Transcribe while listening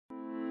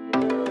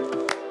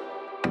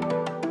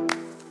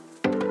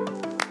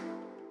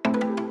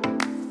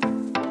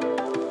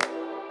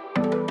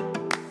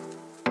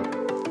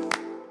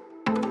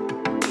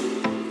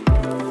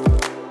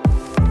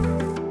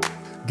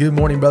Good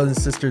morning, brothers and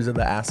sisters of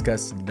the Ask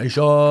Us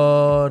Nation.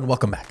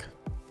 Welcome back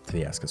to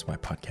the Ask Us Why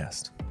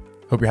podcast.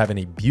 Hope you're having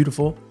a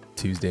beautiful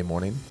Tuesday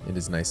morning. It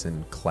is nice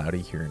and cloudy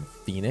here in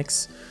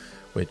Phoenix,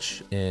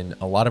 which in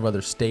a lot of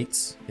other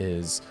states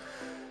is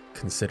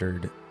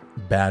considered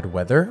bad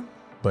weather.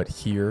 But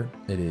here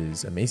it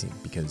is amazing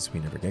because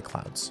we never get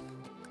clouds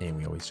and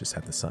we always just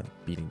have the sun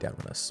beating down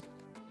on us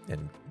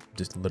and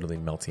just literally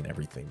melting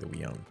everything that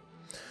we own.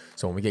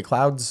 So when we get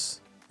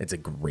clouds, it's a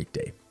great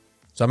day.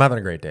 So I'm having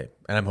a great day,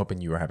 and I'm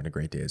hoping you are having a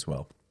great day as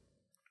well.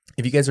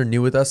 If you guys are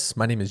new with us,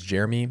 my name is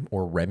Jeremy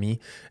or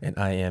Remy, and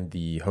I am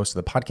the host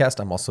of the podcast.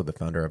 I'm also the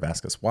founder of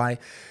Ask Us Why.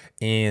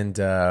 And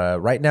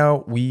right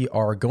now we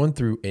are going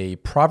through a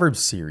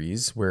Proverbs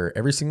series where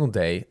every single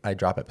day I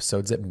drop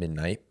episodes at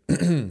midnight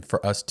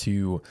for us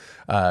to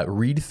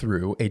read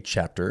through a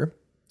chapter.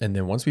 And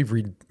then once we've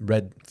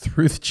read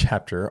through the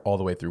chapter all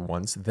the way through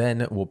once,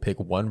 then we'll pick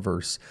one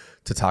verse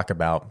to talk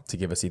about to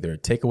give us either a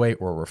takeaway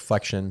or a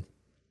reflection,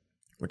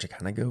 which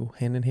kind of go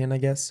hand in hand, I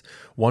guess.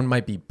 One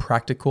might be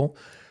practical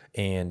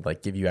and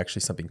like give you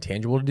actually something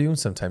tangible to do.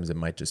 Sometimes it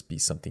might just be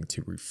something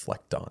to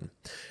reflect on,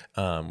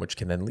 which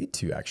can then lead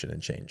to action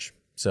and change.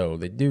 So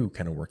they do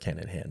kind of work hand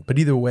in hand. But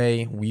either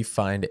way, we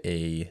find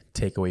a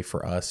takeaway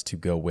for us to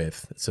go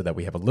with so that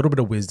we have a little bit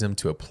of wisdom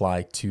to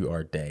apply to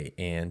our day.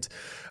 And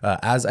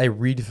as I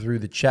read through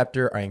the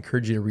chapter, I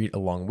encourage you to read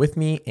along with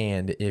me.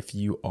 And if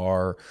you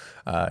are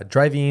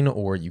driving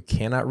or you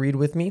cannot read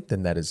with me,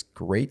 then that is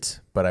great.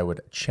 But I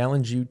would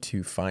challenge you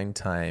to find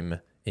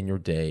time in your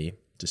day,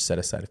 just set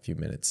aside a few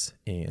minutes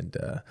and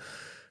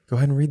go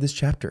ahead and read this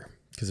chapter,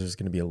 because there's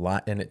going to be a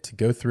lot in it to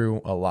go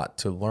through, a lot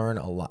to learn,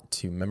 a lot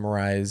to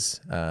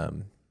memorize. I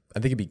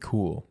think it'd be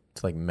cool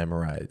to like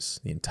memorize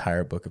the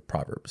entire book of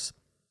Proverbs.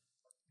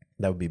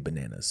 That would be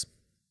bananas.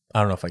 I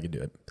don't know if I could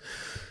do it.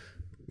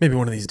 Maybe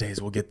one of these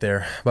days we'll get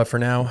there. But for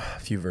now, a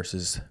few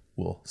verses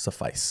will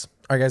suffice.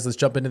 All right, guys, let's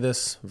jump into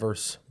this.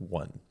 Verse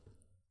 1.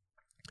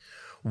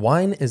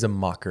 Wine is a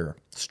mocker,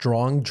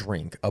 strong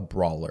drink a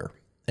brawler,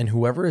 and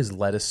whoever is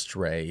led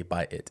astray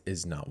by it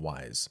is not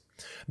wise.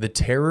 The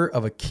terror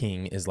of a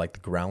king is like the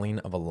growling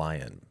of a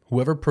lion.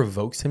 Whoever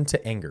provokes him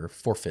to anger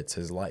forfeits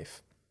his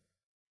life.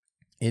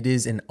 It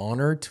is an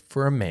honor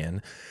for a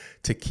man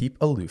to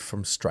keep aloof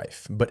from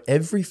strife, but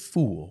every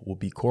fool will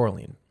be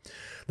quarreling.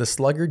 The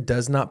sluggard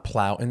does not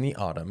plow in the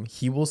autumn.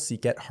 He will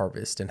seek at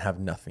harvest and have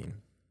nothing.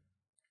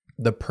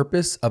 The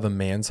purpose of a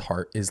man's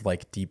heart is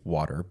like deep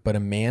water, but a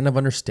man of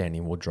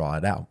understanding will draw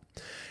it out.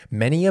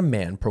 Many a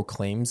man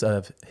proclaims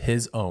of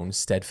his own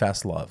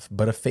steadfast love,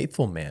 but a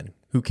faithful man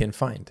who can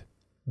find?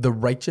 The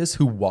righteous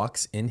who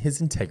walks in his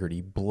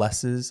integrity,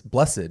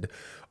 blessed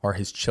are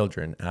his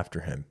children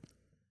after him.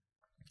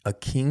 A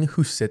king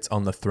who sits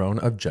on the throne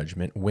of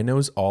judgment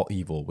winnows all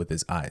evil with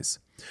his eyes.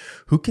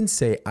 Who can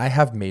say, I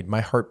have made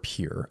my heart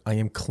pure, I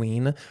am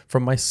clean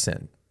from my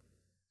sin?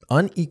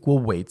 Unequal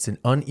weights and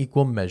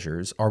unequal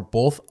measures are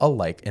both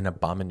alike an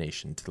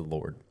abomination to the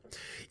Lord.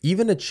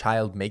 Even a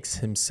child makes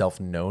himself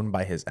known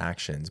by his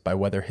actions, by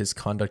whether his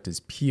conduct is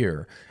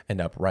pure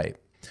and upright.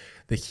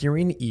 The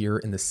hearing ear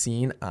and the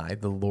seeing eye,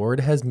 the Lord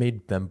has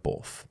made them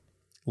both.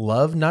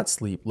 Love not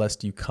sleep,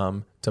 lest you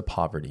come to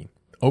poverty.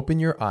 Open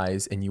your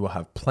eyes, and you will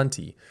have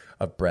plenty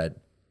of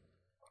bread.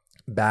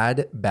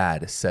 Bad,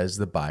 bad, says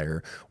the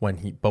buyer,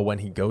 but when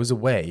he goes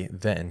away,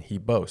 then he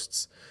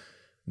boasts.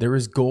 There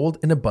is gold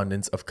in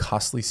abundance of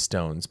costly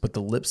stones, but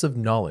the lips of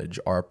knowledge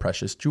are a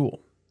precious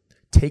jewel.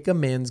 Take a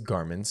man's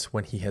garments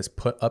when he has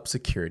put up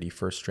security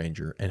for a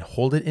stranger, and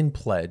hold it in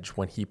pledge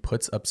when he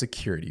puts up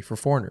security for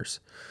foreigners.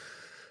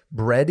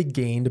 Bread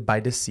gained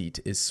by deceit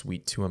is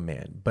sweet to a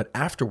man, but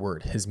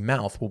afterward his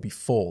mouth will be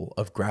full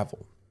of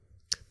gravel.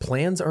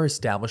 Plans are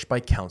established by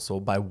counsel,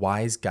 by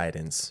wise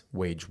guidance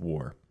wage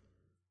war.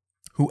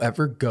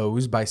 Whoever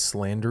goes by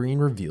slandering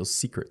reveals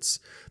secrets.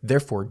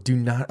 Therefore, do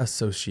not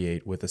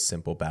associate with a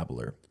simple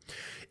babbler.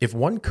 If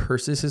one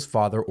curses his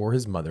father or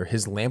his mother,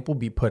 his lamp will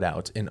be put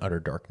out in utter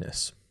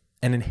darkness.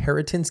 An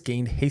inheritance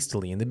gained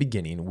hastily in the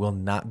beginning will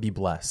not be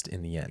blessed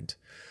in the end.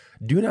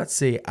 Do not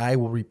say, I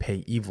will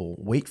repay evil.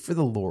 Wait for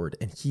the Lord,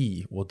 and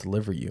he will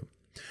deliver you.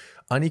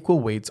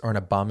 Unequal weights are an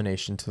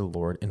abomination to the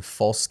Lord, and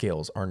false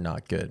scales are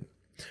not good.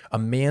 A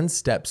man's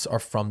steps are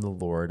from the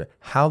Lord.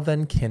 How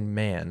then can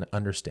man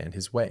understand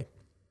his way?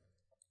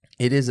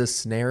 It is a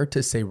snare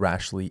to say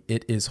rashly,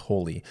 it is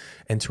holy,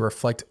 and to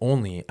reflect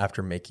only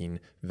after making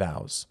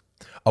vows.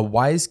 A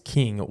wise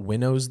king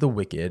winnows the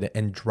wicked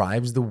and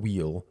drives the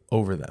wheel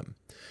over them.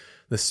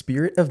 The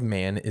spirit of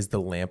man is the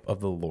lamp of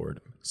the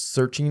Lord,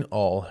 searching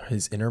all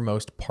his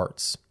innermost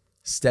parts.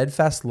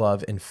 Steadfast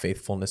love and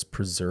faithfulness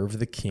preserve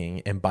the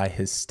king, and by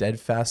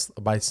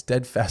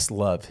steadfast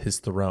love his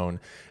throne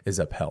is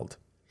upheld.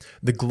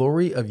 The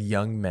glory of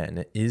young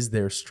men is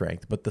their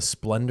strength, but the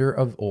splendor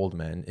of old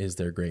men is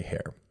their gray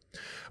hair.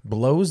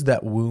 Blows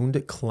that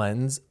wound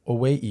cleanse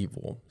away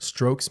evil.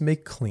 Strokes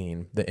make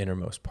clean the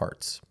innermost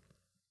parts.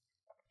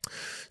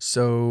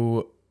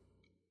 So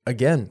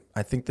again,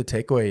 I think the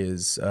takeaway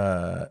is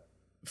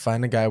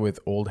find a guy with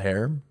old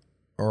hair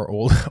or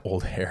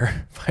old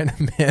hair. Find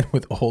a man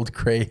with old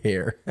gray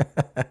hair.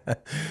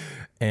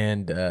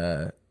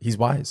 And he's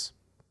wise.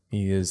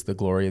 He is the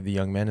glory of the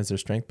young men is their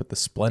strength, but the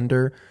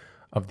splendor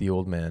of the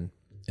old man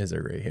is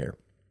their gray hair.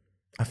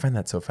 I find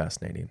that so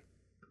fascinating.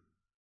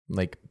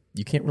 Like,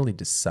 you can't really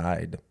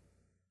decide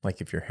like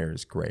if your hair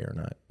is gray or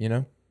not, you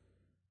know?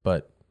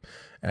 But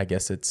I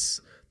guess it's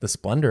the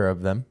splendor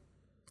of them.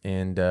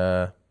 And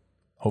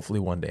hopefully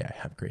one day I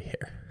have gray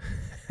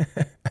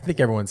hair. I think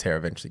everyone's hair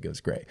eventually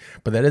goes gray,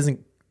 but that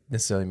doesn't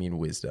necessarily mean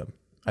wisdom.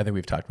 I think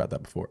we've talked about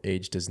that before.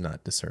 Age does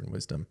not discern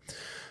wisdom.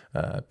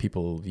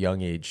 People of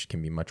young age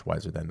can be much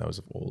wiser than those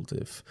of old.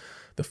 If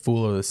the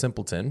fool or the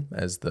simpleton,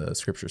 as the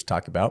scriptures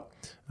talk about,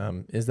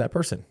 is that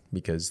person,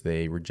 because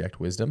they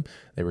reject wisdom,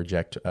 they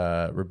reject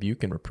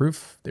rebuke and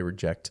reproof, they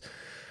reject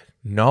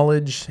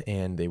knowledge,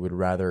 and they would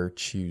rather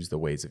choose the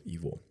ways of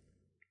evil.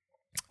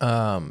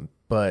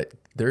 But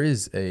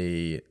there's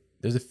a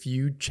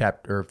few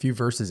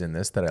verses in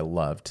this that I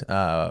loved.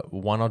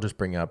 One I'll just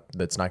bring up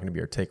that's not going to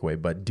be our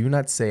takeaway, but do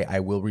not say, I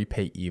will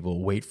repay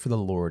evil. Wait for the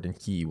Lord and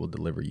he will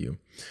deliver you.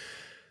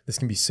 This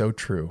can be so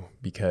true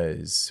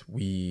because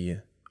we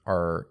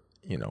are,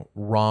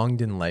 wronged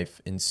in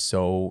life in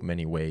so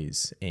many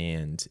ways.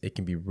 And it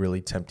can be really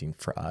tempting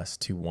for us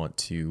to want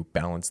to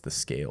balance the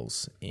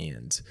scales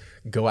and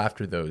go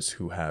after those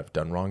who have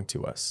done wrong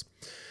to us.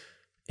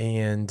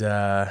 And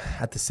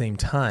at the same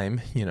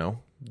time,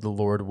 the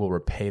Lord will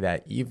repay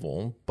that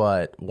evil.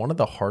 But one of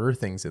the harder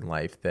things in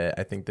life that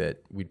I think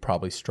that we'd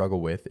probably struggle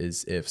with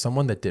is if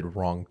someone that did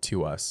wrong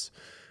to us,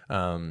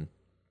 let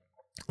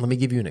me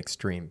give you an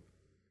extreme.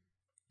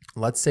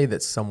 Let's say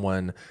that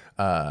someone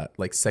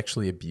like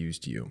sexually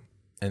abused you,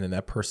 and then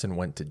that person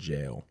went to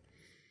jail,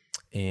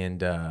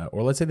 and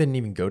or let's say they didn't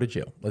even go to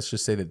jail. Let's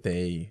just say that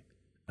they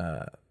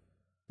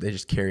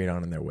just carried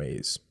on in their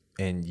ways.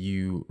 And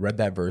you read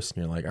that verse and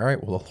you're like, all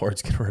right, well, the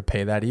Lord's going to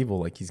repay that evil.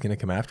 Like, he's going to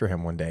come after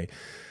him one day.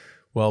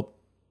 Well,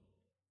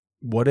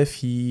 what if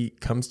he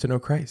comes to know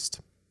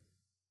Christ?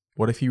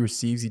 What if he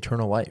receives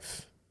eternal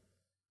life?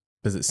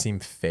 Does it seem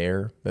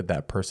fair that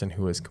that person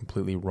who has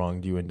completely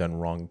wronged you and done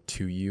wrong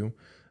to you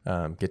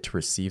get to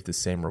receive the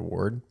same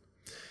reward?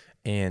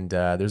 And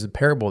there's a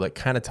parable that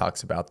kind of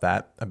talks about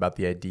that, about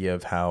the idea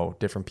of how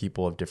different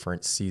people of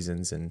different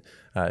seasons and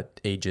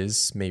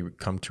ages may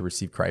come to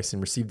receive Christ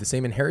and receive the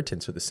same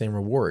inheritance or the same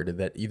reward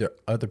that either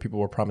other people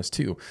were promised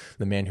to.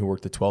 The man who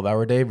worked the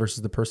 12-hour day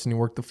versus the person who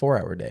worked the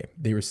 4-hour day.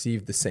 They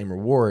received the same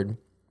reward,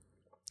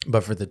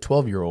 but for the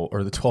 12-year-old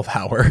or the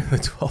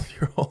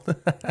 12-year-old,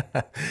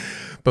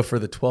 but for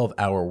the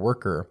 12-hour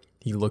worker,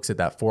 he looks at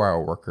that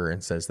 4-hour worker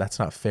and says, that's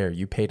not fair.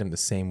 You paid him the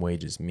same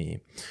wage as me.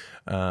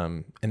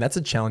 And that's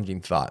a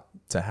challenging thought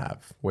to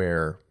have,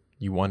 where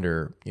you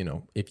wonder,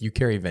 if you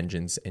carry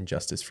vengeance and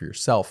justice for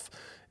yourself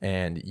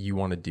and you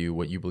want to do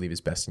what you believe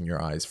is best in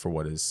your eyes for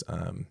what is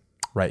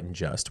right and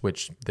just,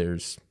 which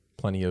there's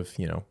plenty of,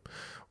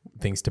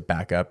 things to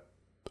back up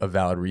a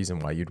valid reason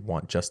why you'd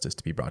want justice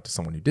to be brought to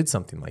someone who did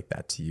something like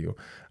that to you.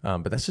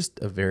 But that's just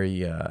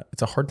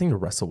it's a hard thing to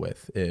wrestle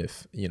with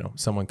if,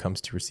 someone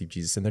comes to receive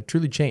Jesus and they're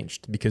truly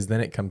changed, because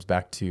then it comes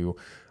back to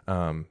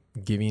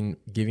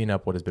giving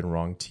up what has been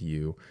wrong to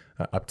you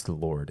up to the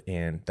Lord.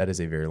 And that is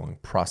a very long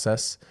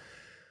process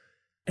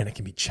and it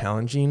can be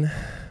challenging,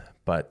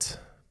 but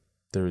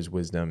there is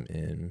wisdom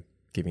in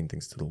giving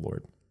things to the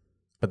Lord.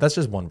 But that's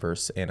just one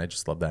verse, and I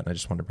just love that, and I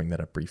just wanted to bring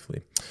that up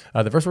briefly.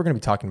 The verse we're going to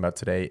be talking about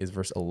today is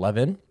verse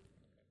 11.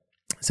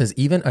 It says,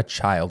 even a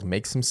child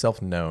makes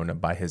himself known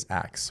by his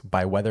acts,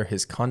 by whether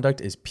his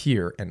conduct is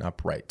pure and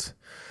upright.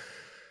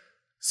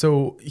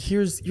 So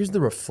here's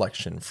the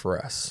reflection for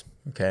us,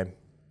 okay?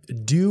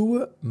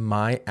 Do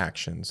my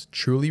actions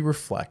truly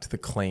reflect the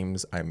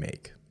claims I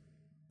make?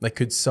 Like,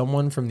 could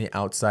someone from the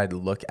outside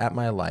look at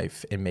my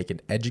life and make an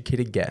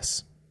educated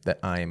guess that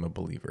I am a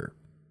believer?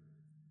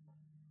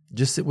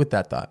 Just sit with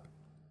that thought.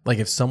 Like,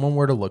 if someone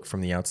were to look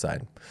from the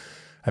outside, I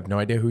have no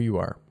idea who you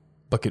are,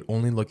 but could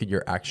only look at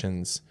your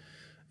actions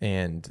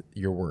and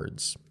your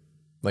words,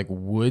 like,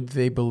 would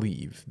they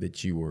believe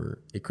that you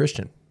were a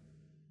Christian?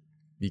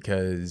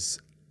 Because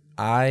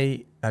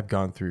I have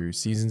gone through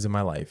seasons in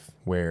my life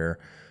where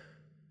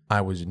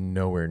I was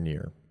nowhere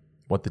near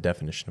what the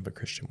definition of a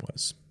Christian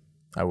was.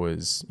 I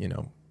was,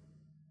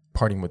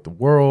 partying with the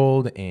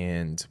world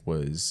and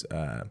was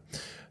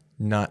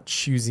not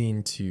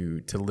choosing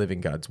to live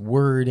in God's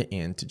word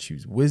and to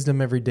choose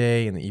wisdom every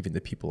day, and even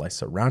the people I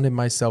surrounded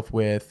myself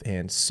with,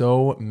 and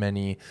so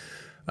many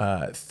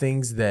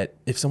things that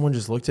if someone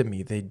just looked at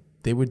me,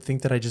 they would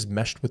think that I just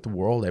meshed with the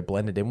world. I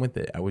blended in with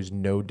it. I was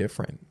no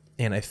different.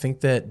 And I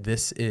think that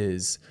this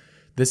is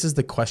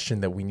the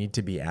question that we need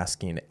to be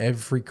asking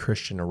every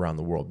Christian around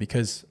the world,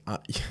 because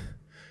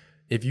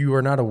if you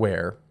are not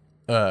aware,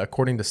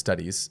 according to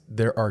studies,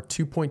 there are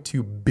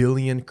 2.2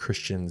 billion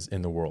Christians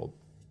in the world,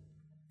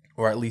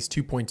 or at least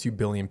 2.2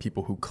 billion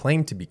people who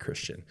claim to be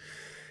Christian.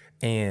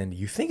 And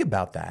you think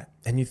about that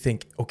and you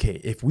think, okay,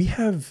 if we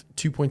have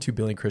 2.2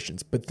 billion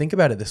Christians, but think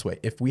about it this way.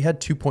 If we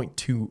had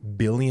 2.2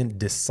 billion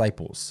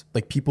disciples,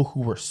 like people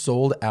who were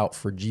sold out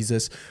for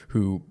Jesus,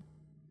 who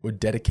would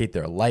dedicate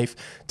their life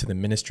to the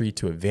ministry,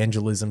 to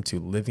evangelism, to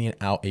living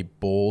out a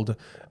bold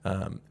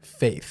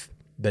faith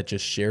that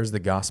just shares the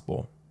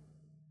gospel,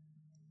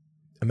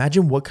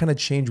 imagine what kind of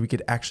change we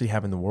could actually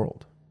have in the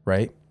world,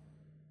 right?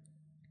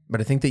 But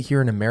I think that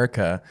here in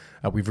America,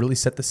 we've really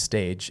set the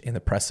stage and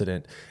the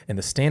precedent and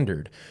the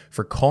standard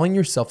for calling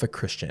yourself a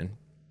Christian,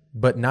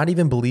 but not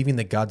even believing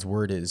that God's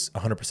word is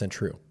 100%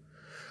 true.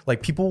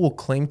 Like, people will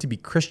claim to be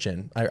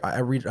Christian.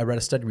 I read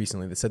a study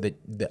recently that said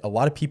that a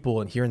lot of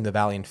people here in the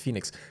Valley in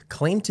Phoenix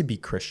claim to be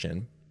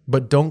Christian,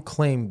 but don't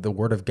claim the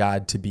word of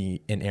God to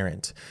be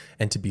inerrant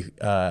and to be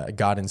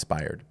God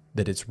inspired,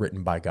 that it's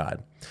written by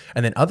God.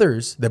 And then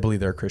others that believe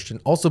they're Christian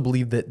also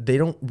believe that they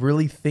don't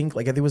really think,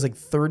 like I think it was like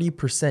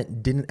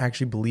 30% didn't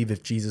actually believe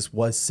if Jesus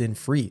was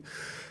sin-free.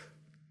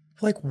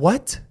 Like,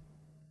 what?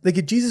 Like,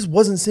 if Jesus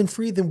wasn't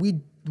sin-free,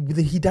 then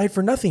he died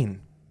for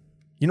nothing.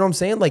 You know what I'm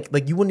saying?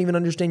 Like you wouldn't even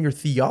understand your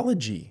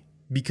theology,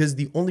 because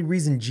the only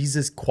reason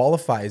Jesus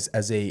qualifies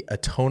as a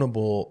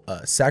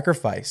atonable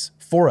sacrifice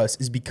for us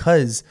is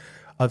because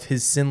of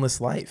his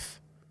sinless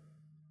life.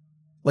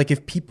 Like,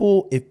 if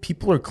people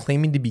are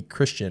claiming to be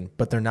Christian,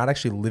 but they're not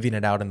actually living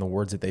it out in the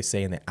words that they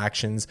say and the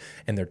actions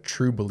and their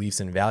true beliefs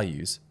and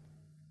values,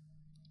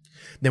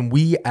 then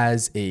we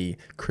as a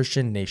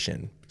Christian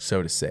nation,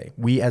 so to say,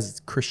 we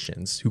as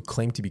Christians who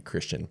claim to be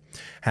Christian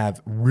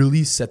have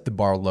really set the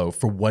bar low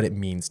for what it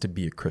means to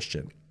be a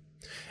Christian.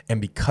 And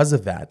because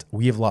of that,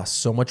 we have lost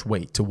so much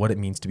weight to what it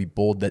means to be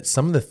bold that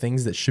some of the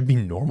things that should be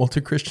normal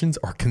to Christians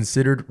are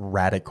considered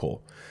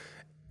radical.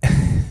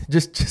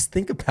 Just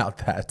think about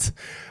that.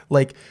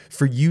 Like,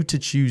 for you to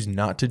choose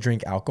not to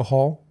drink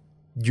alcohol,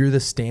 you're the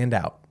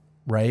standout,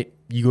 right?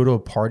 You go to a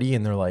party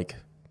and they're like,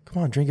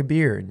 come on, drink a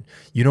beer. And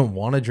you don't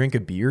want to drink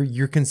a beer,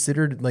 you're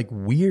considered like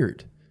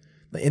weird.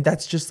 And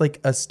that's just like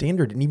a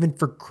standard. And even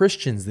for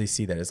Christians, they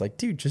see that as like,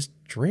 dude, just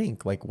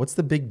drink. Like, what's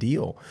the big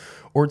deal?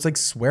 Or it's like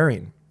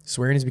swearing.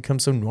 Swearing has become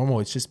so normal.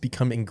 It's just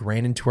become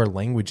ingrained into our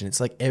language. And it's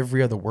like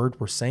every other word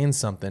we're saying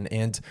something.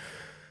 And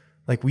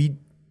like we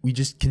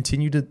just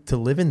continue to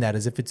live in that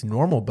as if it's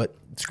normal, but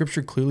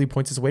scripture clearly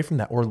points us away from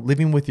that. Or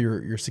living with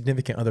your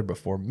significant other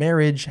before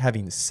marriage,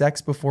 having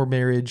sex before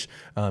marriage,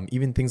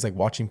 even things like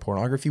watching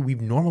pornography.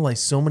 We've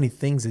normalized so many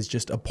things as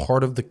just a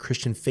part of the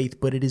Christian faith,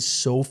 but it is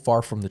so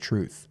far from the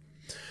truth.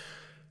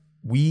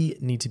 We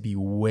need to be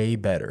way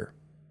better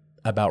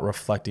about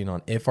reflecting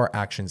on if our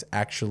actions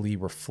actually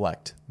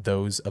reflect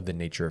those of the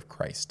nature of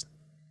Christ.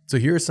 So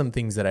here are some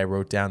things that I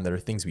wrote down that are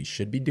things we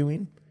should be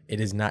doing. It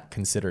is not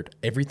considered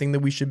everything that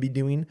we should be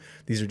doing.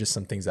 These are just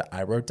some things that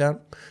I wrote down.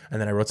 And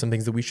then I wrote some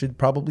things that we should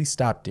probably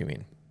stop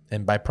doing.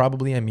 And by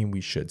probably, I mean we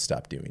should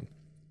stop doing.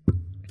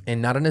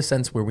 And not in a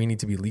sense where we need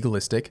to be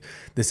legalistic.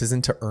 This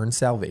isn't to earn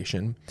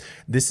salvation.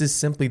 This is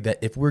simply that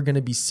if we're going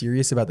to be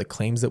serious about the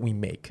claims that we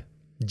make,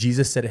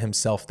 Jesus said it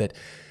himself that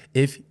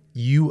if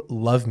you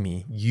love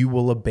me, you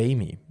will obey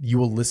me. You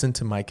will listen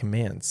to my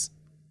commands.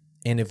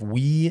 And if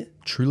we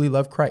truly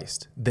love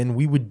Christ, then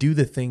we would do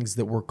the things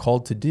that we're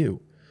called to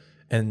do.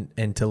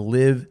 And to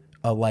live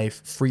a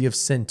life free of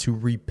sin, to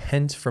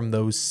repent from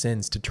those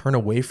sins, to turn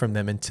away from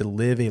them, and to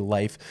live a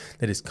life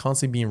that is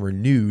constantly being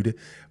renewed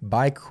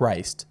by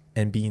Christ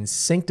and being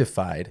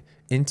sanctified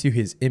into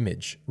his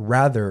image,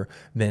 rather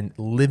than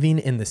living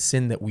in the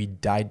sin that we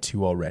died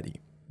to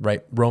already,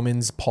 right?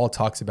 Romans, Paul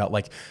talks about,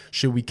 like,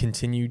 should we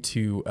continue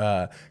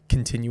to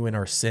continue in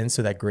our sin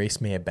so that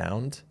grace may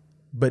abound?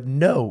 But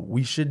no,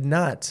 we should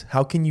not.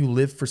 How can you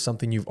live for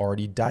something you've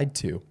already died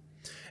to?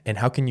 And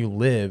how can you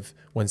live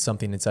when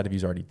something inside of you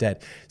is already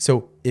dead?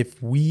 So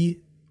if we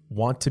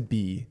want to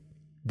be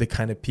the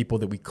kind of people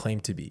that we claim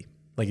to be,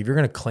 like if you're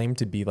going to claim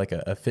to be like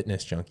a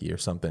fitness junkie or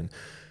something,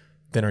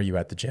 then are you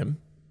at the gym,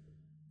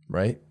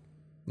 right?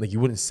 Like, you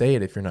wouldn't say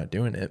it if you're not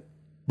doing it,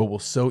 but we'll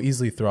so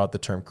easily throw out the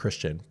term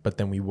Christian, but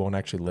then we won't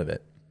actually live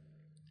it.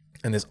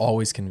 And this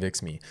always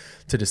convicts me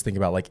to just think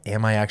about, like,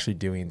 am I actually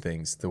doing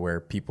things to where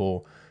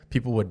people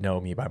would know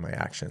me by my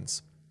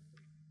actions?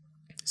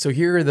 So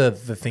here are the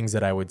things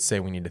that I would say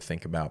we need to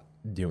think about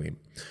doing.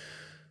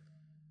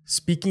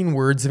 Speaking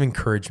words of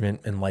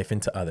encouragement and life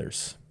into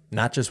others,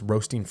 not just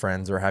roasting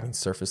friends or having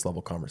surface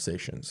level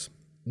conversations.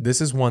 This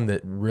is one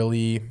that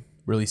really,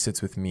 really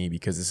sits with me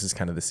because this is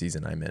kind of the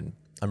season I'm in.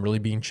 I'm really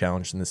being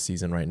challenged in this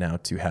season right now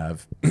to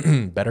have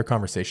better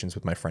conversations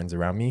with my friends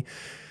around me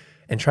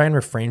and try and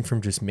refrain from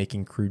just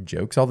making crude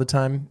jokes all the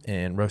time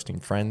and roasting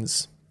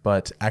friends,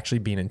 but actually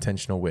being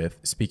intentional with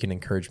speaking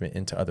encouragement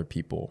into other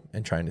people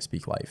and trying to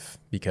speak life.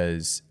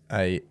 Because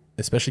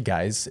especially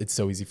guys, it's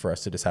so easy for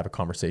us to just have a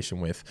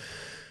conversation with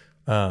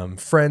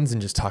friends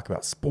and just talk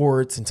about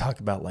sports and talk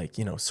about, like,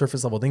 you know,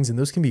 surface level things. And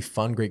those can be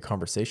fun, great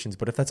conversations.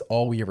 But if that's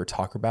all we ever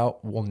talk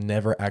about, we'll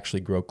never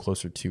actually grow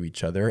closer to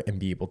each other and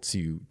be able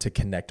to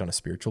connect on a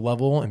spiritual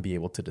level and be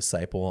able to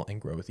disciple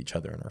and grow with each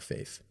other in our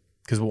faith.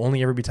 Because we'll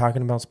only ever be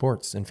talking about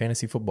sports and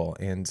fantasy football.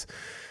 And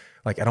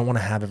like, I don't want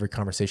to have every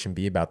conversation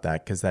be about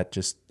that, because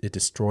it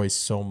destroys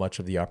so much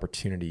of the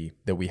opportunity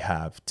that we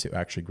have to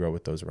actually grow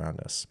with those around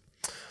us.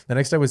 The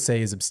next I would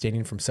say is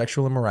abstaining from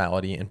sexual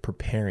immorality and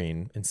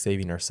preparing and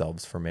saving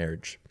ourselves for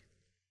marriage.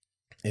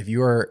 if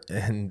you are,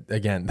 and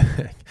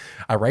again,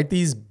 I write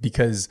these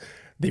because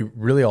they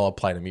really all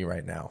apply to me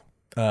right now.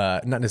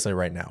 Not necessarily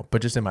right now,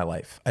 but just in my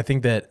life. I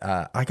think that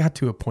I got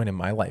to a point in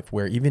my life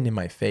where even in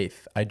my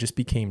faith, I just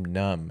became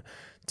numb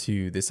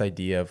to this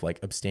idea of like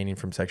abstaining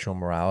from sexual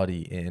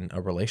morality in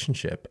a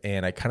relationship.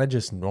 And I kind of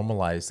just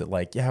normalized it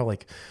like, yeah,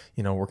 like,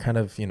 we're kind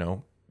of,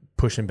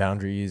 pushing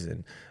boundaries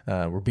and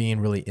we're being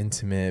really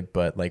intimate,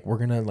 but like we're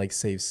gonna like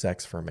save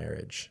sex for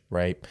marriage,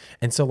 right?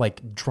 And so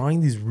like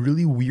drawing these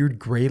really weird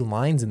gray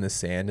lines in the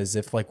sand as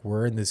if like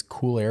we're in this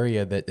cool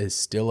area that is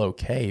still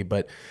okay.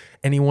 But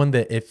anyone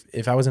that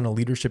if I was in a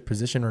leadership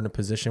position or in a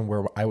position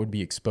where I would be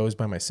exposed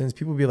by my sins,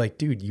 people would be like,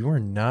 dude, you are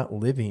not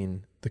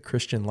living the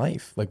Christian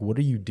life. Like, what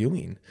are you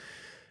doing?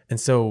 And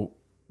so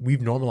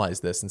we've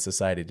normalized this in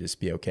society to just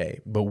be okay,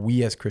 but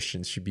we as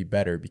Christians should be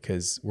better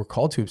because we're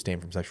called to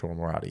abstain from sexual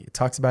immorality. It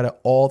talks about it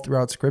all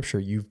throughout Scripture.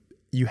 You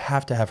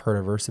have to have heard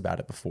a verse about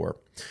it before.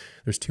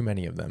 There's too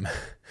many of them.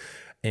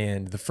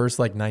 And the first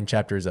like 9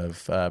 chapters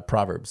of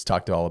Proverbs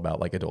talked all about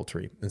like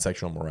adultery and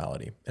sexual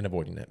immorality and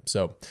avoiding it.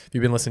 So if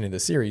you've been listening to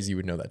this series, you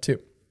would know that too.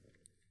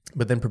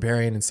 But then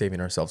preparing and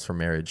saving ourselves for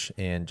marriage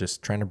and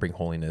just trying to bring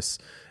holiness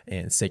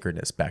and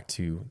sacredness back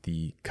to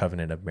the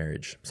covenant of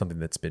marriage, something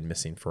that's been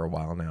missing for a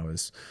while now,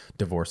 is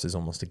divorce is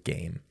almost a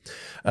game.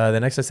 The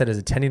next I said is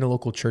attending a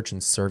local church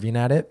and serving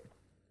at it.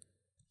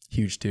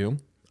 Huge too.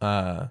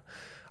 I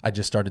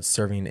just started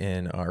serving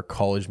in our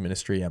college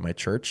ministry at my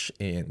church,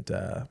 and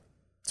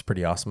it's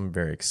pretty awesome. I'm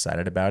very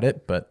excited about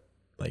it, but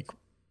like,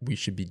 we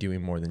should be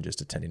doing more than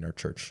just attending our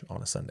church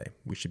on a Sunday.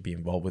 We should be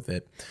involved with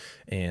it.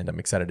 And I'm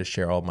excited to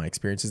share all my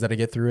experiences that I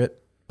get through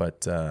it.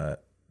 But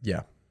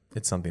yeah,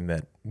 it's something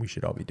that we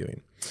should all be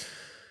doing.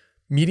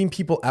 Meeting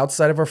people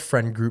outside of our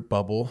friend group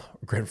 /bubble.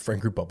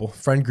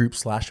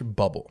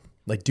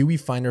 Like, do we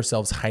find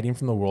ourselves hiding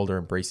from the world or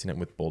embracing it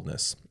with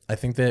boldness? I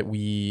think that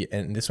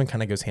and this one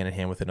kind of goes hand in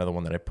hand with another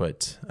one that I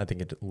put, I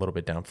think a little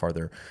bit down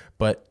farther,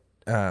 but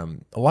a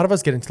lot of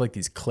us get into like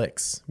these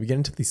cliques. We get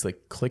into these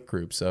like clique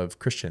groups of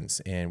Christians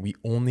and we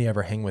only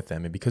ever hang with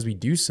them. And because we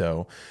do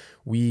so,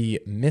 we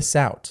miss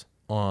out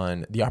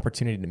on the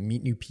opportunity to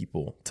meet new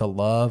people, to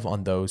love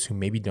on those who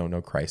maybe don't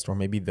know Christ, or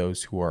maybe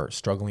those who are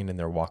struggling in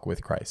their walk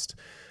with Christ.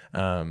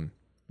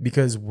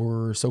 Because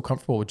we're so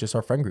comfortable with just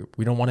our friend group.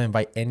 We don't want to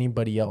invite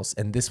anybody else.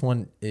 And this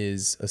one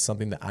is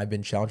something that I've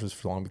been challenged with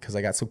for long because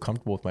I got so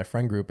comfortable with my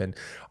friend group and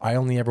I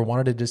only ever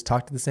wanted to just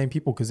talk to the same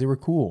people because they were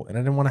cool. And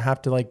I didn't want to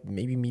have to like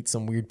maybe meet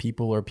some weird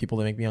people or people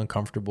that make me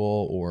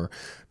uncomfortable or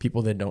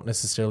people that don't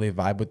necessarily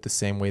vibe with the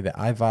same way that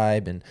I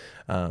vibe.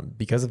 And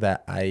because of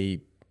that,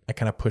 I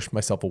kind of pushed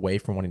myself away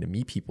from wanting to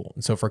meet people.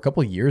 And so for a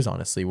couple of years,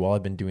 honestly, while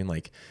I've been doing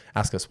like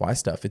Ask Us Why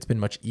stuff, it's been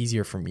much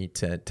easier for me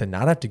to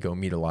not have to go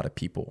meet a lot of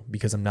people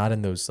because I'm not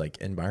in those like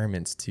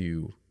environments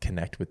to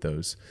connect with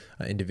those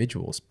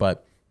individuals.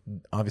 But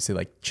obviously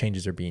like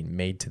changes are being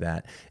made to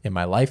that in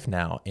my life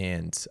now.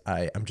 And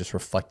I'm just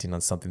reflecting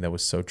on something that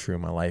was so true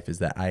in my life is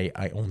that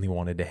I only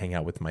wanted to hang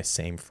out with my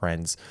same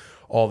friends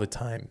all the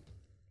time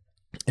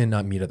and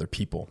not meet other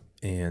people.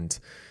 And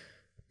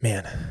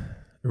man,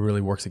 it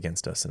really works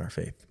against us in our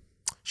faith.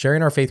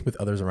 Sharing our faith with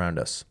others around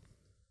us.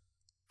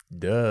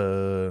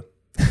 Duh.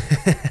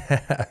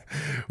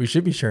 We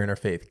should be sharing our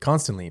faith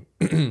constantly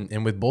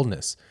and with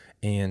boldness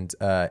and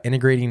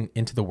integrating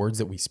into the words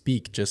that we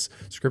speak, just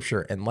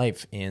scripture and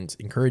life and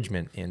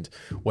encouragement and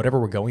whatever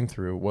we're going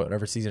through,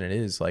 whatever season it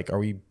is. Like, are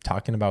we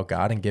talking about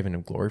God and giving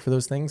him glory for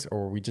those things?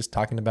 Or are we just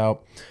talking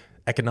about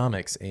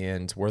economics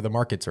and where the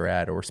markets are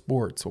at or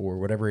sports or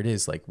whatever it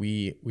is? Like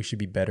we should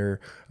be better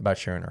about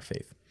sharing our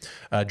faith.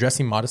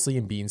 Dressing modestly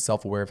and being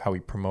self-aware of how we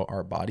promote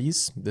our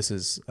bodies. This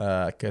is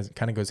kind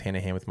of goes hand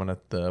in hand with one of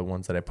the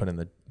ones that I put in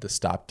the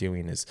stop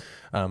doing is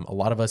a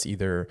lot of us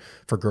either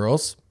for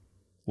girls,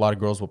 a lot of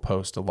girls will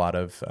post a lot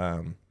of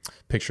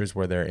pictures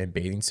where they're in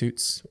bathing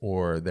suits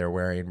or they're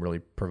wearing really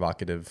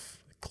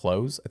provocative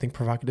clothes. I think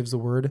provocative is the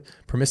word.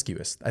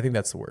 Promiscuous. I think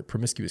that's the word.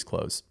 Promiscuous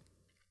clothes.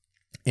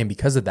 And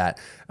because of that,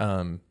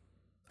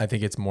 I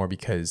think it's more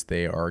because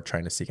they are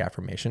trying to seek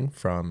affirmation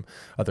from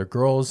other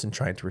girls and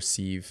trying to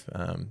receive,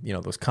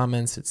 those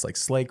comments. It's like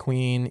slay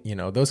queen,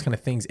 those kind of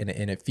things. And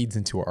it feeds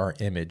into our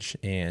image.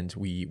 And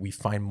we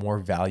find more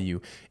value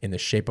in the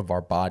shape of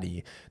our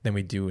body than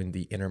we do in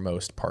the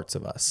innermost parts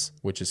of us,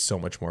 which is so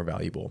much more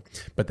valuable.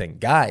 But then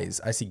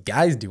guys, I see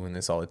guys doing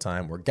this all the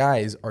time where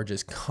guys are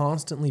just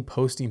constantly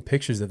posting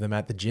pictures of them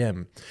at the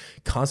gym,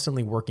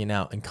 constantly working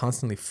out and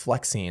constantly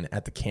flexing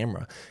at the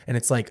camera. And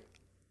it's like,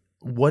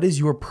 what is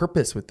your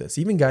purpose with this?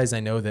 Even guys I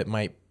know that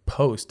might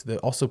post, that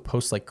also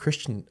post like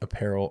Christian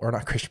apparel or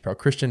not Christian apparel,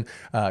 Christian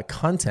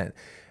content.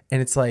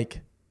 And it's like,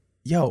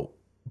 yo,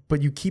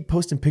 but you keep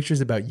posting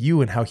pictures about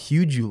you and how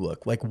huge you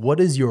look. Like, what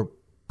is your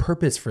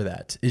purpose for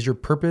that? Is your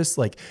purpose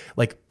like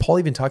Paul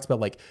even talks about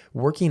like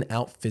working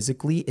out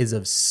physically is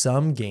of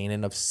some gain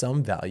and of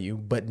some value,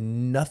 but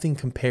nothing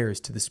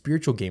compares to the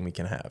spiritual gain we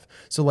can have.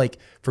 So like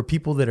for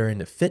people that are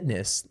into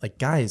fitness, like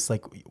guys,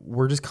 like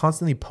we're just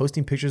constantly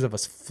posting pictures of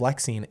us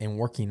flexing and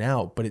working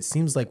out, but it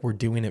seems like we're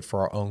doing it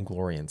for our own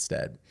glory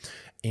instead.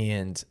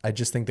 And I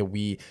just think that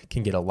we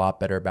can get a lot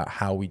better about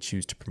how we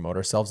choose to promote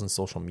ourselves in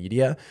social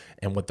media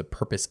and what the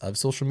purpose of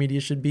social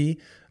media should be,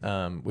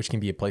 which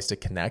can be a place to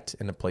connect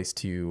and a place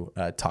to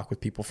talk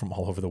with people from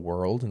all over the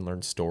world and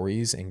learn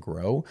stories and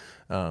grow.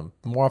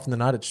 More often than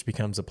not, it just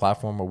becomes a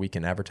platform where we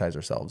can advertise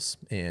ourselves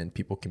and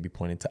people can be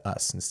pointed to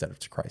us instead of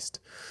to Christ.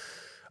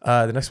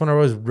 The next one I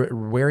wrote is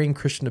wearing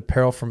Christian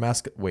apparel for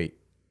mask. Wait,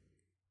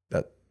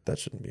 that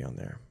shouldn't be on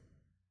there.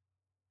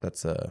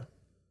 That's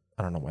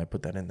I don't know why I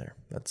put that in there.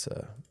 That's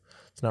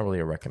it's not really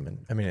a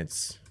recommend. I mean,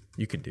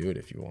 you can do it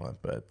if you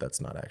want, but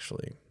it's not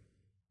actually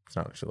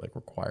like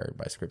required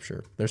by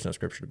scripture. There's no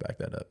scripture to back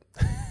that up.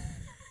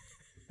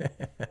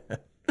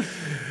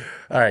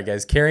 All right,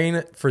 guys,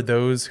 caring for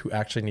those who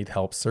actually need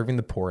help, serving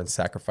the poor, and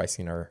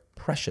sacrificing our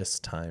precious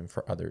time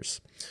for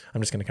others.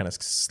 I'm just going to kind of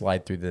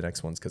slide through the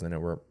next ones because I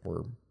know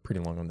we're pretty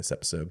long on this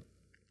episode.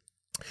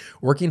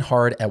 Working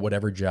hard at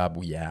whatever job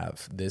we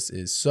have. This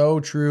is so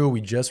true.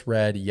 We just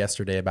read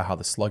yesterday about how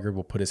the sluggard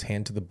will put his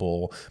hand to the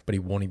bowl, but he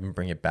won't even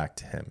bring it back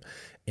to him.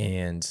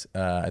 And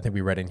I think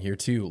we read in here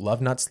too, love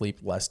not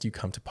sleep, lest you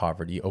come to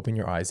poverty. Open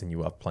your eyes and you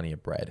will have plenty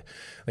of bread.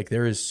 Like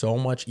there is so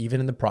much,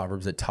 even in the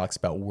Proverbs, that talks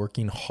about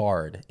working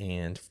hard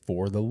and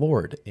for the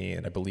Lord.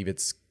 And I believe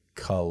it's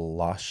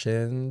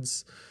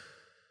Colossians.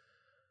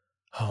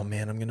 Oh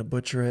man, I'm going to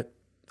butcher it.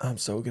 I'm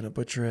so going to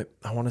butcher it.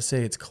 I want to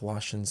say it's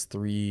Colossians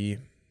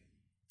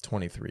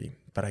 3:23,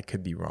 but I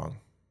could be wrong.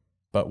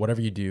 But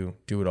whatever you do,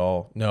 do it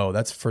all. No,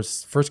 that's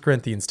First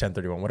Corinthians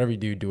 10:31. Whatever you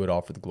do, do it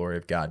all for the glory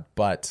of God.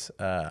 But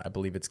I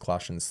believe it's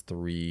Colossians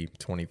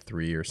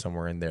 3:23 or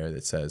somewhere in there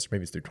that says,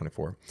 maybe it's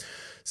 3:24,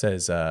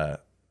 says,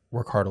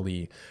 work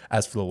heartily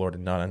as for the Lord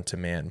and not unto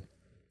man,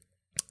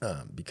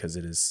 because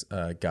it is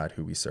God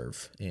who we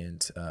serve,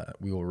 and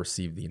we will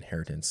receive the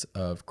inheritance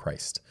of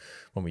Christ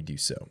when we do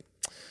so.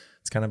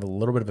 It's kind of a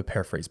little bit of a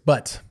paraphrase,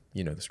 but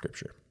you know the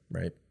scripture,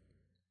 right?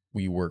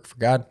 We work for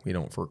God, we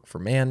don't work for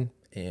man,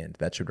 and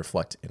that should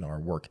reflect in our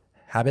work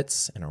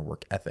habits and our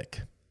work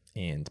ethic.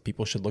 And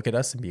people should look at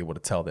us and be able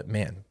to tell that,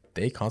 man,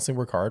 they constantly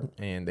work hard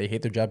and they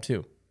hate their job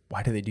too.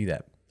 Why do they do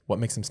that? What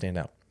makes them stand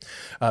out?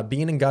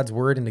 Being in God's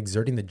word and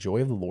exerting the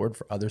joy of the Lord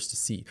for others to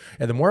see.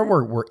 And the more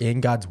we're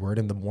in God's word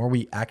and the more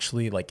we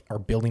actually like are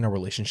building our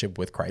relationship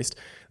with Christ,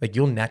 like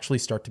you'll naturally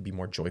start to be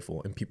more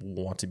joyful and people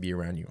will want to be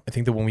around you. I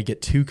think that when we get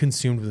too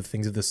consumed with the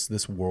things of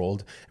this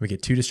world, and we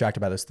get too distracted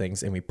by those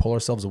things and we pull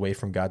ourselves away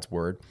from God's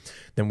word,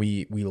 then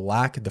we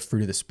lack the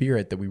fruit of the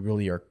Spirit that we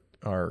really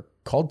are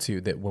called to,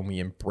 that when we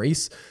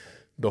embrace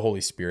the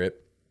Holy Spirit,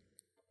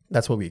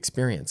 that's what we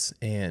experience.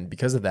 And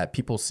because of that,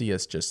 people see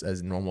us just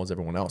as normal as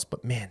everyone else.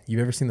 But man, you've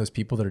ever seen those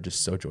people that are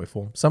just so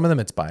joyful? Some of them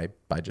it's by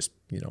just,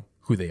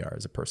 who they are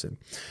as a person.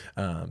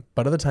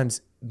 But other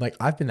times, like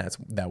I've been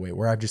that way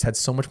where I've just had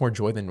so much more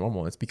joy than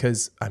normal. It's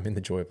because I'm in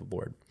the joy of the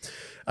Lord.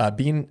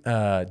 Being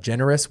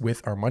generous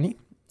with our money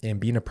and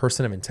being a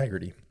person of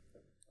integrity.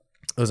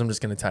 Those I'm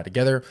just going to tie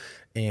together.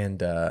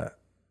 And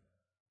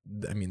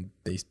I mean,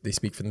 they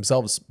speak for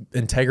themselves.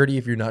 Integrity,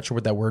 if you're not sure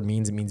what that word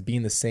means, it means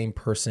being the same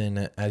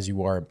person as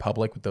you are in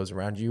public with those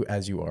around you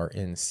as you are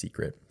in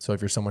secret. So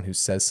if you're someone who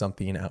says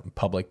something out in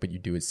public, but you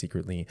do it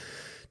secretly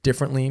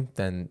differently,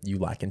 then you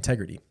lack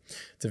integrity.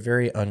 It's a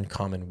very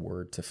uncommon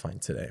word to find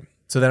today.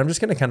 So then I'm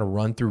just going to kind of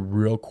run through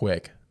real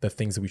quick the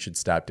things that we should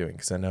stop doing,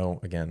 because I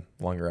know, again,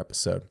 longer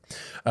episode.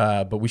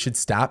 But we should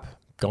stop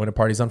going to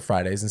parties on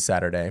Fridays and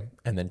Saturday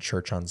and then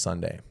church on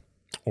Sunday.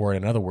 Or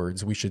in other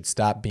words, we should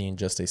stop being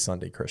just a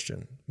Sunday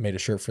Christian. Made a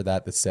shirt for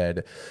that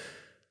said,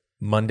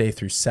 Monday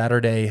through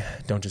Saturday,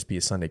 don't just be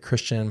a Sunday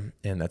Christian.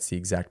 And that's the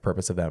exact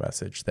purpose of that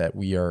message, that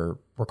we're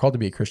called to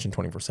be a Christian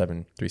 24/7,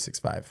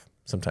 365,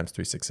 sometimes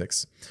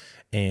 366.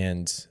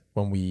 And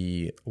when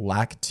we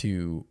lack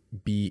to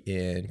be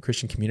in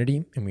Christian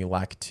community and we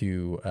lack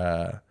to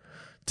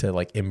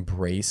like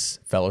embrace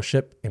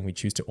fellowship and we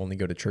choose to only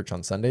go to church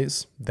on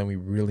Sundays, then we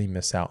really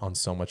miss out on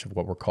so much of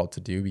what we're called to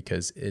do,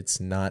 because it's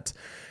not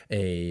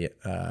an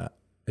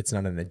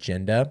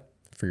agenda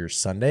for your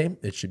Sunday.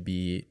 It should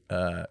be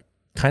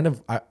kind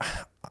of, I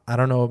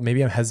don't know,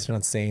 maybe I'm hesitant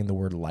on saying the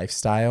word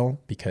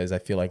lifestyle, because I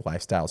feel like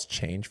lifestyles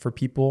change for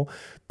people,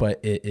 but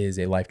it is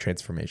a life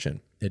transformation.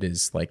 It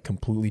is like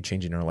completely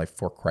changing our life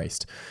for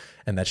Christ.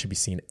 And that should be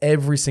seen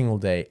every single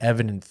day,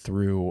 evident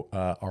through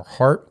our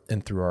heart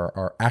and through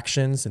our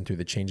actions and through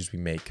the changes we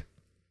make.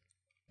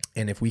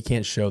 And if we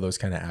can't show those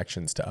kind of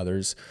actions to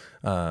others,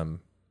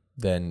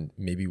 then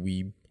maybe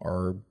we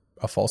are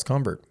a false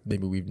convert.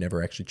 Maybe we've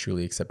never actually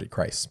truly accepted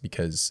Christ,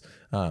 because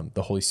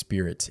the Holy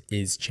Spirit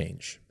is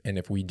change. And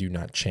if we do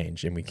not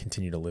change and we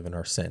continue to live in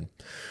our sin,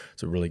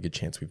 it's a really good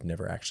chance we've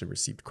never actually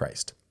received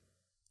Christ.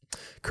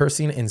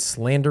 Cursing and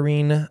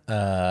slandering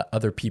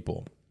other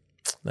people.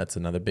 That's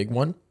another big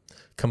one.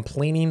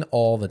 Complaining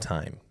all the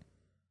time.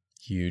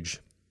 Huge.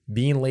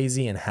 Being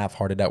lazy and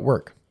half-hearted at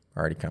work.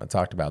 Already kind of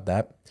talked about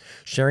that.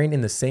 Sharing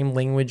in the same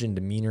language and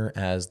demeanor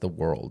as the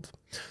world.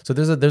 So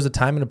there's a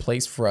time and a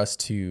place for us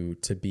to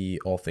be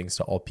all things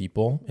to all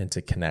people and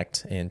to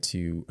connect and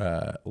to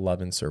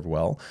love and serve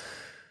well.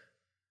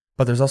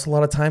 But there's also a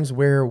lot of times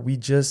where we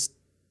just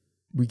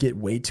we get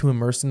way too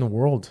immersed in the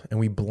world and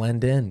we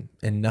blend in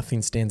and nothing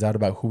stands out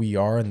about who we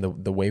are and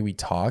the way we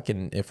talk.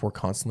 And if we're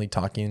constantly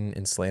talking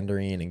and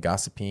slandering and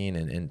gossiping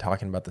and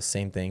talking about the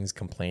same things,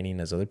 complaining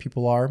as other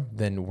people are,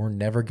 then we're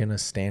never going to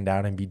stand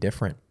out and be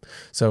different.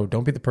 So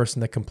don't be the person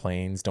that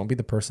complains. Don't be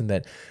the person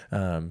that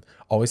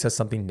always has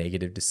something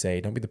negative to say.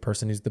 Don't be the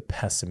person who's the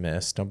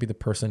pessimist. Don't be the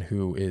person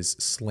who is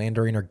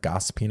slandering or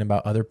gossiping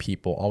about other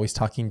people, always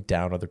talking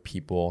down other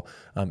people.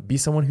 Be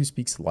someone who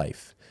speaks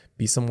life.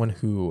 Be someone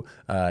who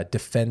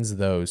defends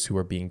those who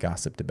are being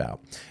gossiped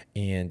about,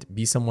 and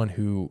be someone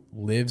who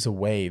lives a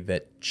way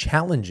that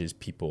challenges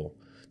people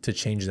to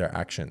change their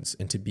actions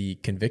and to be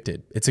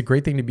convicted. It's a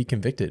great thing to be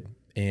convicted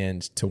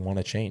and to want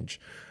to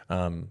change.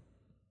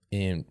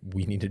 And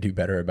we need to do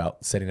better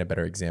about setting a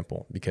better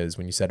example, because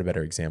when you set a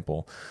better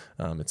example,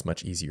 it's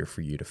much easier for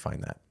you to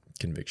find that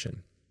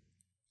conviction.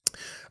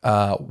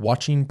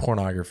 Watching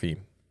pornography,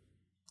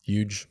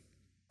 huge.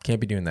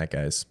 Can't be doing that,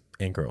 guys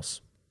and girls.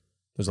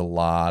 There's a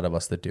lot of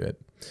us that do it,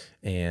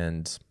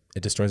 and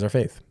it destroys our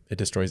faith. It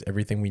destroys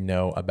everything we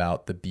know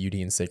about the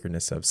beauty and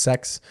sacredness of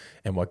sex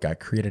and what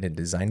God created and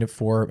designed it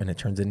for, and it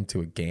turns it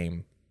into a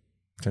game,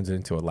 turns it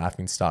into a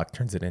laughingstock,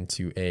 turns it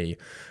into a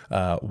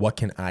what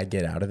can I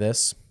get out of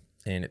this,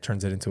 and it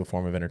turns it into a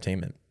form of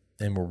entertainment.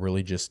 And we're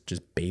really just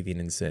bathing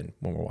in sin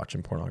when we're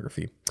watching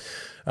pornography.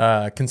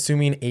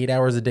 Consuming 8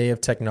 hours a day of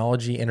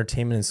technology,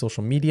 entertainment, and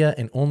social media,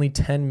 and only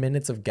 10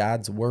 minutes of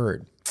God's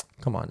word.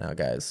 Come on now,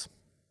 guys.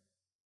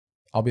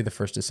 I'll be the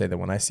first to say that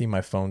when I see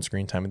my phone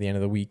screen time at the end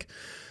of the week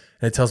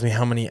and it tells me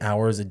how many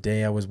hours a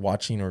day I was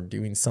watching or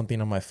doing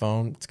something on my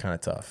phone, it's kind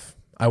of tough.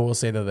 I will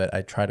say, though, that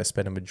I try to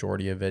spend a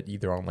majority of it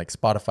either on like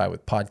Spotify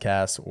with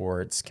podcasts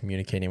or it's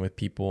communicating with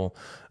people.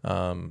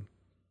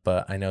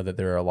 But I know that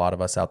there are a lot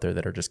of us out there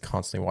that are just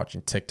constantly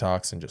watching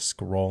TikToks and just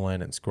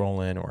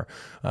scrolling or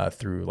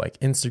through like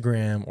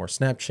Instagram or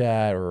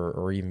Snapchat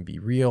or even Be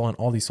Real and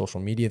all these social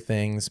media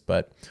things.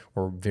 But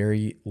where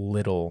very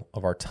little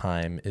of our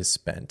time is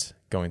spent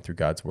going through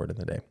God's word in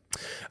the day.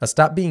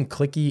 Stop being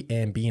cliquey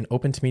and being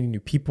open to meeting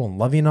new people and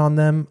loving on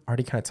them.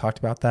 Already kind of talked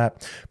about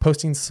that.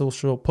 Posting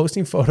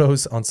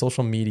photos on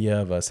social media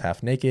of us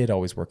half naked,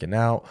 always working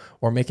out,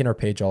 or making our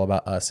page all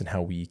about us and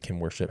how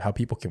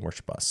people can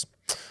worship us.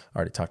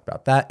 Already talked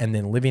about that. And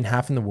then living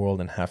half in the world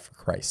and half for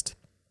Christ.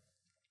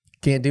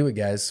 Can't do it,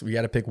 guys. We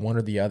got to pick one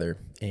or the other,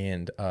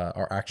 and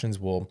our actions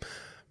will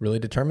really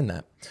determine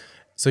that.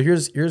 So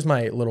here's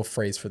my little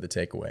phrase for the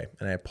takeaway.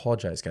 And I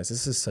apologize, guys.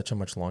 This is such a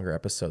much longer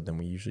episode than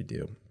we usually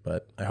do,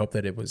 but I hope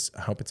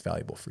it's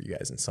valuable for you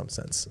guys in some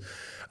sense.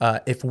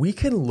 If we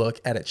can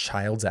look at a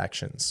child's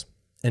actions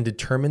and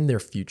determine their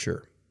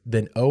future,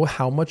 then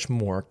how much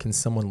more can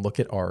someone look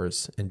at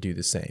ours and do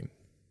the same?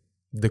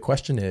 The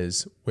question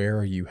is, where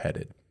are you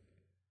headed?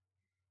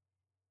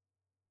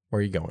 Where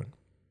are you going?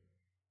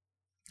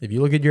 If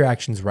you look at your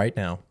actions right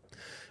now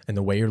and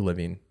the way you're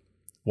living,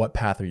 what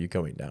path are you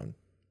going down?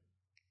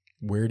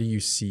 Where do you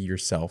see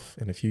yourself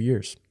in a few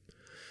years?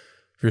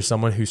 If you're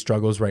someone who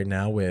struggles right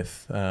now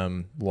with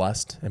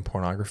lust and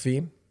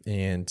pornography,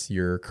 and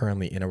you're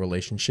currently in a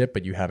relationship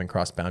but you haven't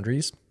crossed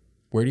boundaries,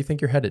 where do you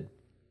think you're headed?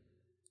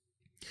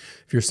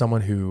 If you're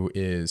someone who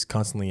is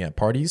constantly at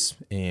parties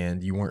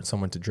and you weren't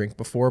someone to drink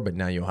before, but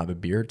now you'll have a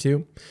beer or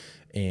two,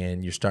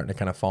 and you're starting to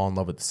kind of fall in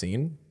love with the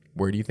scene,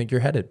 where do you think you're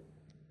headed?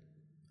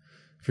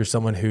 If you're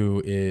someone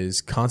who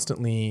is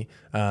constantly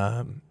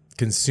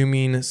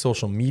consuming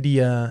social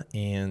media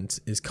and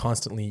is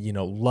constantly,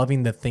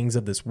 loving the things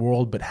of this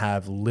world, but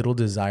have little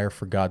desire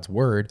for God's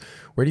word,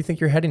 where do you think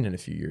you're heading in a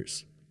few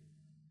years?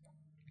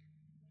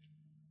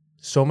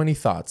 So many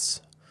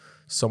thoughts,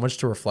 so much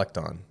to reflect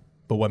on.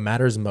 But what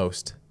matters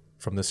most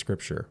from the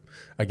scripture,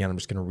 again, I'm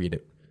just going to read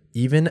it.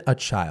 Even a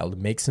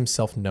child makes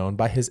himself known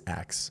by his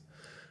acts,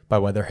 by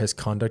whether his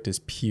conduct is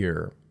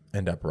pure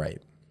and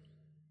upright.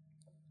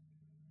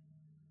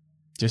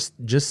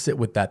 Just sit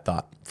with that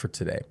thought for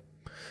today.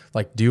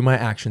 Like, do my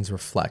actions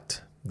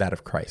reflect that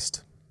of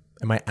Christ?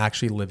 Am I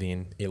actually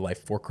living a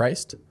life for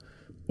Christ,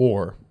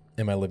 or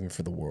am I living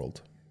for the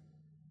world?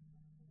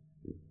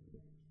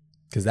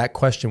 Because that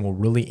question will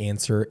really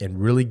answer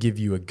and really give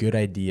you a good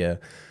idea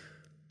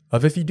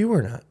of if you do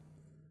or not.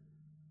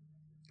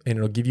 And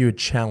it'll give you a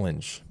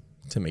challenge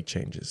to make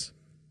changes.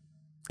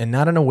 And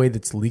not in a way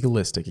that's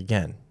legalistic,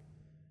 again,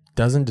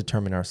 doesn't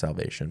determine our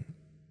salvation.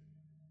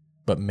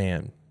 But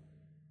man,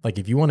 like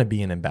if you want to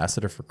be an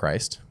ambassador for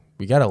Christ,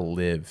 we got to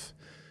live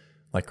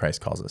like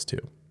Christ calls us to.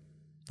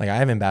 Like I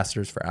have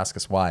ambassadors for Ask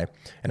Us Why,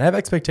 and I have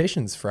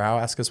expectations for how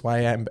Ask Us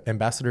Why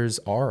ambassadors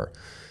are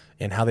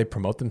and how they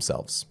promote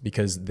themselves,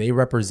 because they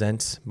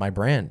represent my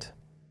brand.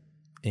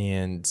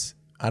 And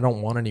I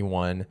don't want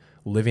anyone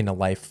living a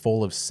life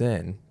full of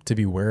sin to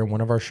be wearing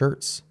one of our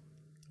shirts.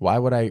 Why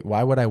would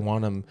I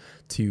want them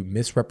to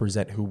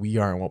misrepresent who we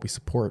are and what we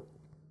support?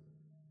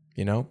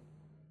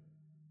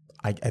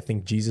 I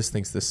think Jesus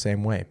thinks the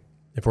same way.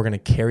 If we're going to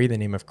carry the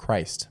name of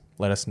Christ,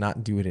 let us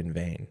not do it in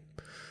vain,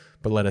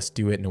 but let us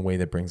do it in a way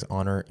that brings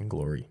honor and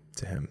glory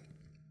to him.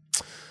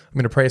 I'm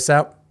going to pray us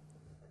out,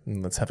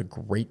 and let's have a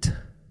great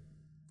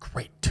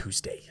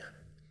Tuesday.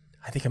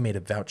 I think I made a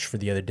vouch for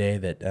the other day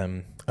that,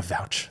 I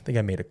think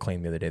I made a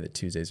claim the other day that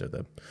Tuesdays are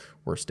the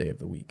worst day of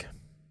the week.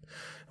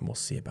 And we'll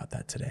see about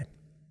that today.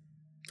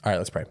 All right,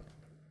 let's pray.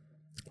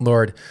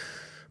 Lord,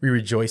 we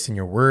rejoice in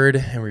your word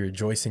and we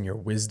rejoice in your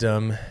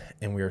wisdom,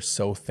 and we are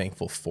so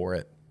thankful for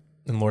it.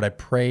 And Lord, I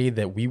pray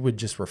that we would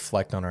just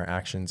reflect on our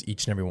actions,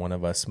 each and every one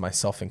of us,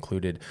 myself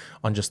included,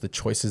 on just the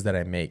choices that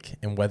I make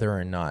and whether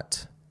or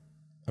not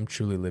I'm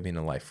truly living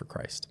a life for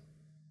Christ.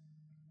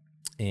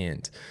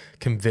 And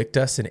convict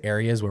us in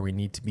areas where we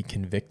need to be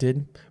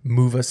convicted,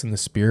 move us in the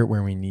Spirit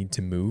where we need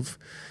to move.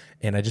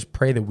 And I just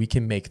pray that we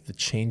can make the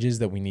changes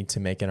that we need to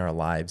make in our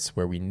lives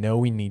where we know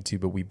we need to,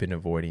 but we've been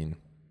avoiding.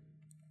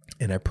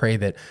 And I pray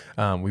that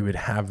we would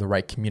have the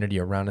right community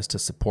around us to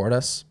support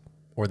us,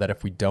 or that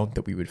if we don't,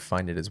 that we would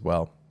find it as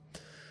well.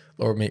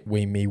 Lord,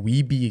 may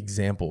we be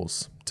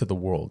examples to the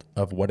world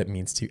of what it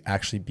means to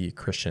actually be a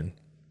Christian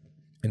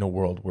in a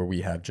world where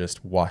we have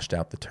just washed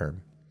out the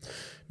term.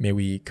 May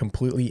we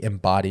completely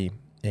embody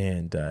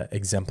and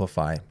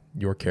exemplify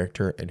your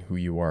character and who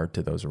you are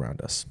to those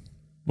around us.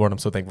 Lord, I'm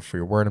so thankful for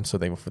your word. I'm so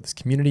thankful for this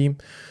community.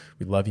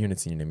 We love you, and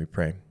it's in your name we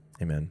pray.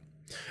 Amen.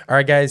 All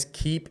right, guys,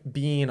 keep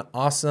being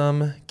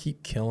awesome.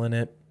 Keep killing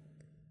it.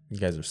 You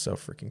guys are so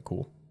freaking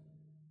cool.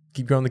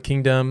 Keep growing the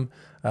kingdom.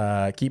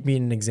 Keep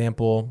being an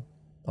example.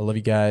 I love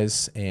you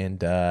guys, and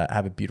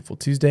have a beautiful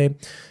Tuesday,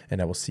 and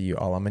I will see you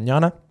all on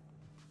mañana.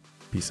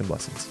 Peace and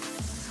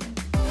blessings.